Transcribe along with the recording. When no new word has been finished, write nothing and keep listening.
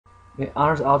Okay,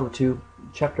 Honors Algebra 2,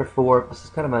 Chapter 4. This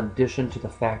is kind of an addition to the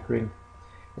factoring.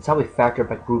 It's how we factor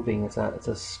by grouping. It's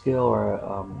a skill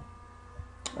or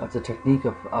it's a technique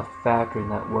of factoring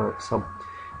that works. So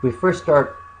we first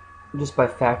start just by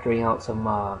factoring out some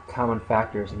common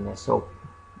factors in this. So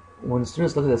when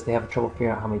students look at this, they have trouble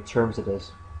figuring out how many terms it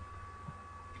is.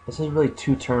 This is really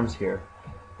two terms here.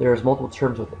 There's multiple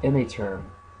terms within a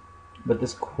term, but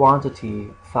this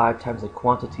quantity, 5 times a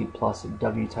quantity plus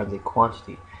w times a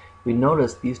quantity. We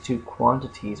notice these two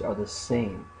quantities are the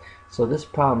same. So this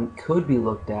problem could be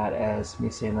looked at as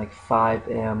me saying like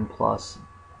 5m plus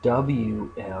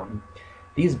wm.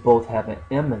 These both have an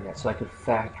m in it, so I could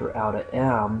factor out an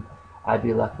m. I'd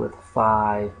be left with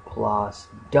 5 plus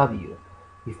w.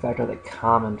 We factor out the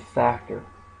common factor.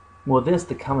 Well,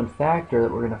 the common factor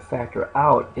that we're going to factor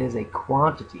out is a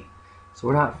quantity. So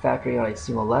we're not factoring out a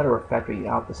single letter, we're factoring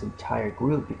out this entire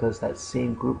group because that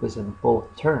same group is in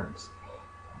both terms.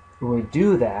 When we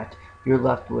do that, you're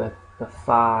left with the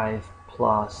 5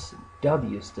 plus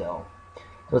w still.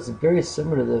 So it's very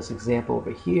similar to this example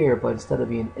over here, but instead of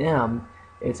being m,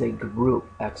 it's a group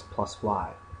x plus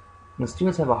y. And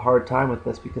students have a hard time with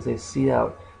this because they see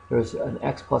out there's an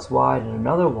x plus y and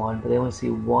another one, but they only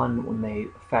see one when they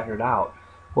factor it out.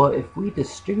 Well, if we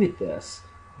distribute this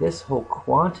whole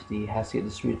quantity has to get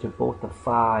distributed to both the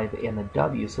 5 and the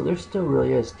w, so there still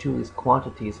really is two of these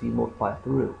quantities if you multiply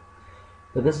through.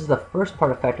 But this is the first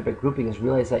part of factor by grouping, is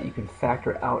realize that you can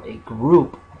factor out a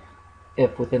group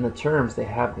if within the terms they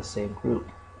have the same group.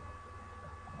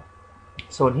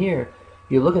 So in here,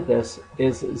 if you look at this,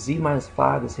 is z minus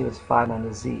 5 the same as 5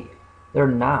 minus z? They're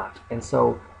not, and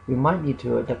so we might need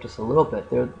to adapt this a little bit.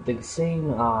 They're the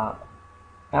same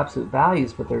absolute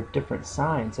values, but they're different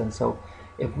signs, and so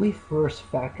if we first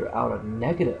factor out a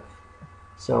negative,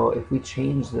 so if we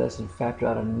change this and factor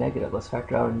out a negative, let's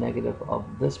factor out a negative of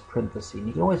this parenthesis.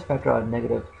 You can always factor out a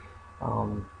negative,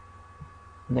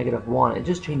 negative 1. It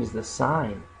just changes the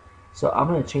sign. So I'm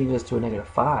going to change this to a negative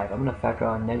 5. I'm going to factor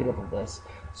out a negative of this.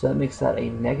 So that makes that a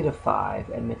negative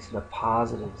 5 and makes it a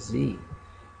positive z.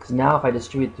 Because now if I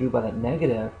distribute through by that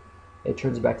negative, it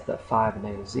turns back to that 5 and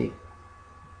negative z.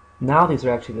 Now these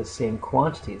are actually the same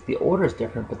quantities. The order is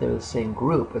different, but they're the same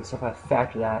group. And so if I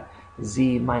factor that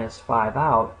z minus 5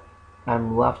 out,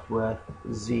 I'm left with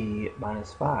z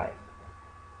minus 5.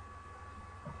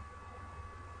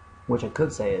 Which I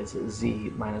could say is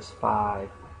z minus 5,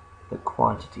 the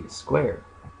quantity squared.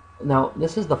 Now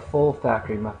this is the full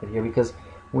factoring method here, because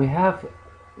when we have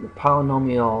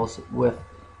polynomials with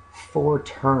 4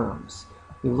 terms,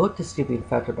 we look to see if we can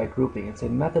factor by grouping. It's a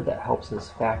method that helps us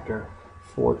factor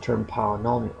 4-term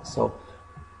polynomials. So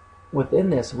within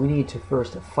this, we need to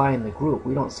first find the group.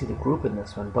 We don't see the group in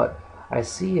this one, but I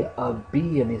see a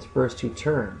b in these first 2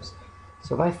 terms.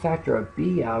 So if I factor a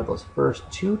b out of those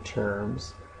first 2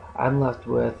 terms, I'm left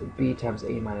with b times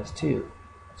a minus 2.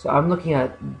 So I'm looking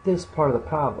at this part of the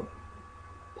problem.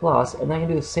 Plus, and I can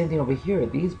do the same thing over here.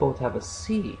 These both have a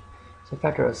c. So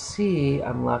factor a c,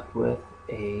 I'm left with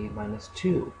a minus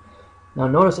 2. Now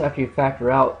notice after you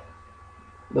factor out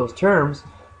those terms,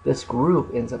 this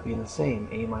group ends up being the same,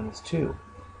 a minus 2.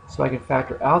 So I can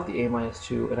factor out the a minus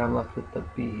 2, and I'm left with the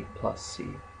b plus c.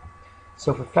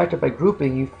 So for factor by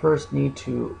grouping, you first need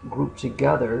to group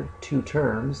together 2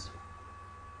 terms.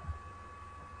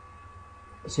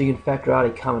 So you can factor out a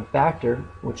common factor,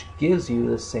 which gives you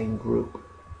the same group.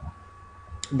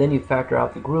 Then you factor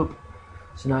out the group,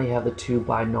 so now you have the 2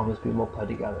 binomials being multiplied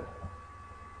together.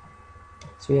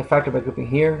 So we have factor by grouping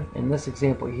here. In this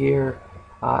example here,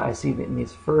 I see that in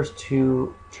these first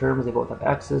 2 terms they both have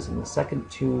x's, and the second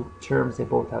 2 terms they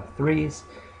both have 3's.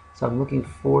 So I'm looking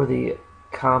for the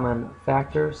common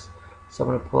factors. So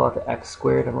I'm going to pull out the x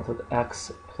squared. I'm left with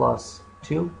x plus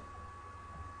 2.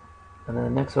 And then the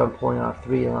next one I'm pulling out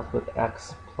 3, I'm left with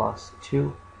x plus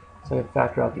 2. So I can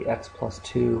factor out the x plus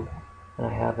 2, and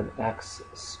I have an x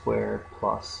squared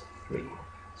plus 3.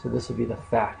 So this would be the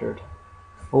factored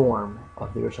form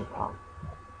of the original problem.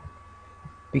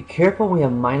 Be careful when we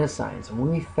have minus signs. When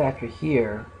we factor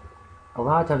here, a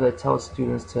lot of times I tell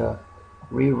students to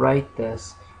rewrite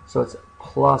this so it's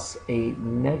plus a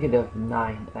negative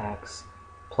 9x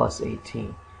plus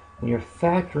 18. When you're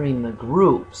factoring the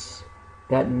groups,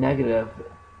 that negative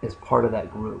is part of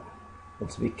that group. And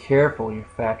so be careful when you're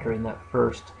factoring that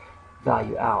first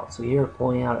value out. So here,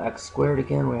 pulling out x squared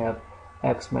again, we have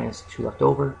x minus 2 left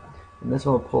over. And this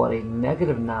one will pull out a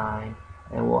negative 9,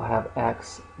 and we'll have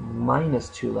x minus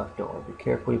 2 left over. Be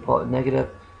careful when you pull out a negative.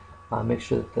 Make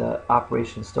sure that the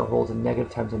operation still holds a negative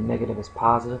times a negative is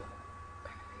positive.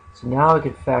 So now we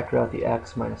can factor out the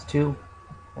x minus 2,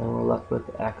 and we're left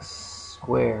with x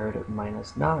squared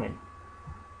minus 9.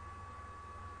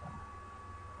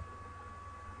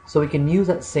 So we can use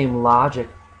that same logic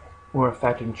when we're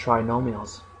factoring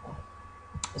trinomials.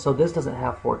 So this doesn't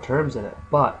have 4 terms in it,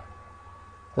 but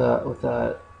with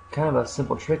a kind of a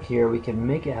simple trick here, we can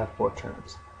make it have 4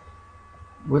 terms.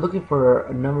 We're looking for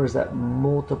numbers that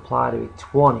multiply to be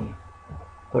 20,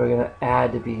 but are going to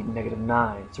add to be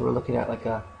 -9. So we're looking at like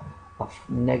a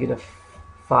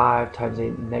 -5 times a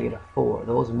 -4.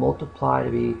 Those multiply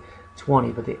to be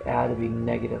 20, but they add to be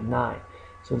 -9.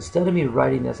 So instead of me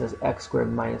writing this as x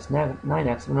squared minus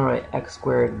 9x, I'm going to write x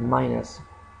squared minus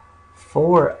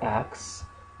 4x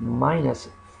minus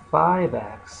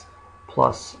 5x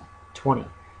plus 20.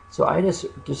 So I just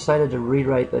decided to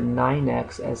rewrite the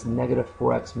 9x as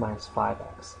 -4x minus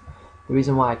 5x. The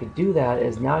reason why I could do that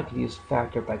is now I could use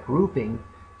factor by grouping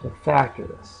to factor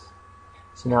this.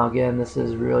 So now again, this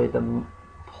is really the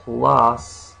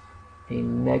plus a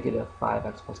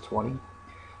 -5x plus 20.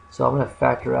 So I'm going to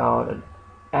factor out an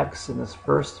x in this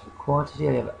first quantity.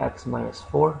 I have x minus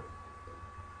 4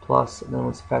 plus, and then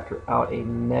let's factor out a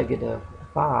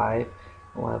 -5,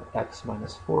 and we'll have x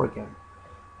minus 4 again.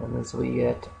 And then so we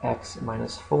get x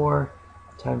minus 4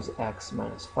 times x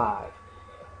minus 5.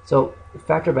 So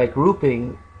factor by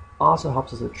grouping also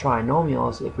helps us with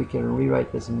trinomials if we can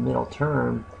rewrite this middle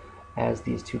term as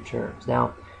these 2 terms.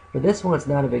 Now for this one, it's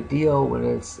not a big deal when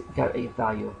it's got a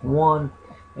value of 1.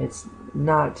 It's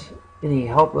not any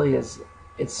help really, as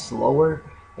it's slower,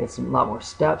 it's a lot more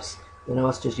steps than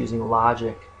us just using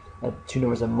logic. 2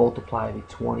 numbers that multiply to be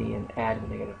 20 and add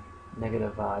to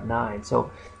 -9. So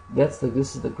this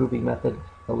is the grouping method.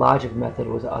 The logic method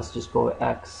was us just go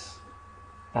x,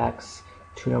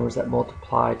 2 numbers that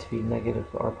multiply to be negative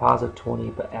or positive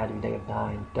 20 but add to be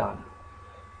 -9, done.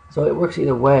 So it works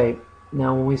either way.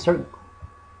 Now when we start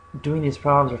doing these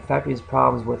problems or factoring these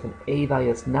problems with an a value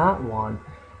that's not 1,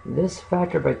 this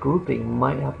factor by grouping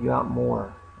might help you out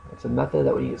more. It's a method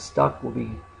that when you get stuck will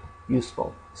be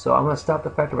useful. So I'm going to stop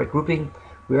the factor by grouping.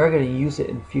 We are going to use it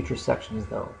in future sections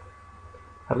though.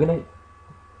 Have a good night.